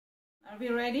Are we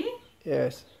ready?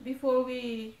 Yes. Before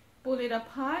we pull it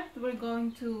apart, we're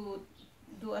going to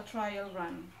do a trial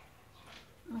run.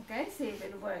 Okay, see if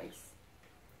it works.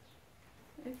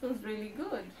 It feels really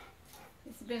good.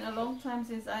 It's been a long time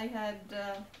since I had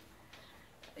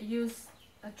used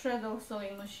a treadle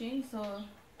sewing machine, so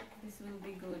this will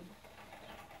be good.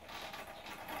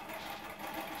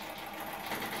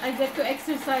 I get to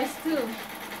exercise too,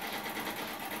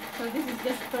 so this is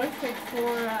just perfect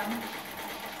for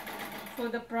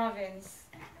the province.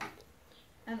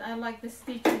 And I like the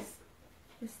stitches.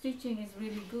 The stitching is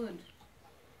really good.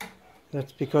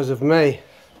 That's because of me.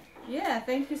 Yeah,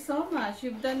 thank you so much.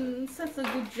 You've done such a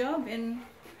good job in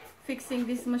fixing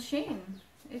this machine.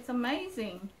 It's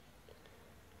amazing.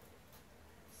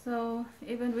 So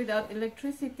even without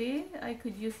electricity, I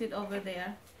could use it over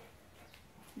there.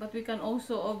 But we can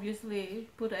also obviously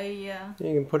put a you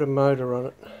can put a motor on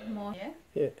it. More, yeah?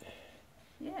 Yeah.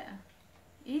 Yeah.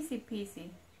 Easy peasy.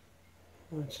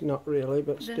 Well, it's not really,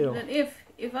 but still. Then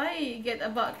if I get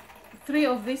about 3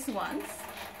 of these ones,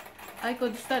 I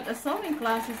could start a sewing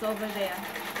classes over there.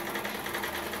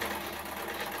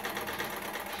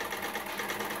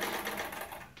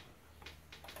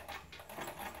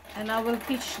 And I will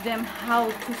teach them how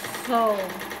to sew.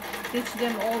 Teach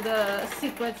them all the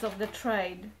secrets of the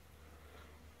trade.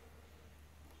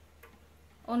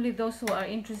 Only those who are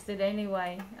interested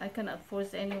anyway. I cannot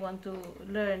force anyone to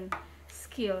learn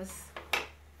skills,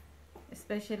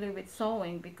 especially with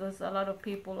sewing, because a lot of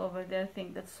people over there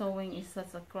think that sewing is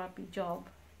such a crappy job.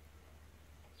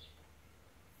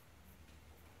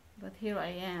 But here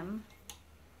I am.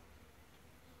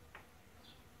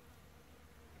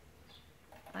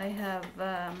 I have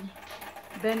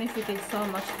benefited so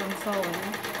much from sewing.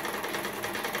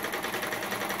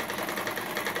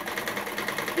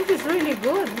 This is really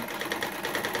good.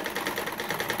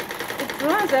 It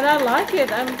runs and I like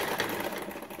it.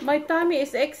 My tummy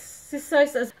is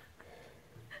exercised as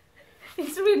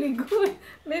it's really good.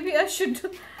 Maybe I should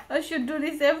do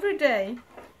this every day.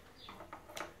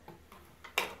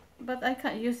 But I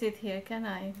can't use it here, can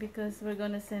I? Because we're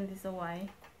gonna send this away.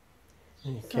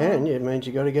 You can, yeah, it means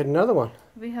you got to get another one.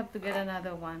 We have to get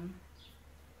another one.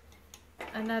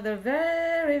 Another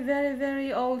very, very,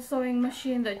 very old sewing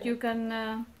machine that you can...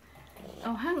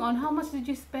 oh, hang on. How much did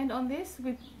you spend on this?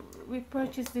 We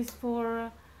purchased this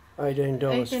for...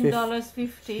 $18.50.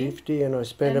 $18.50. And I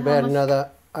spent And about another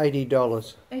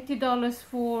 $80. $80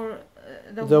 for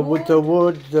the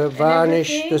wood, the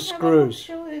varnish, the screws.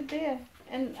 Show it there.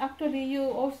 And actually you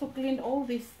also cleaned all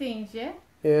these things, yeah?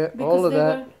 Yeah, because all of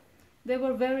that. They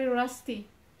were very rusty.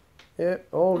 Yeah,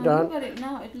 all done. Look at it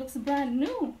now. It looks brand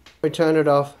new. We turn it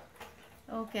off.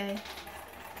 Okay.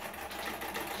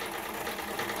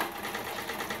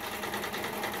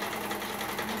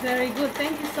 Very good.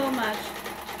 Thank you so much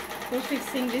for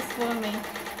fixing this for me.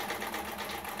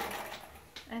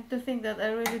 And to think that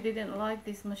I really didn't like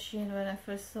this machine when I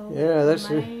first saw it. Yeah, that's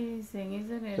amazing,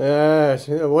 isn't it? Yes.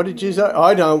 What did you say?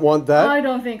 I don't want that. I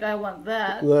don't think I want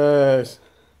that. Yes.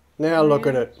 Now look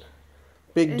at it.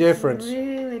 Big difference.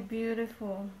 Really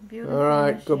beautiful. Beautiful All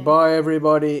right. machine. Goodbye,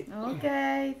 everybody.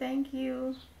 Okay. Thank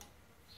you.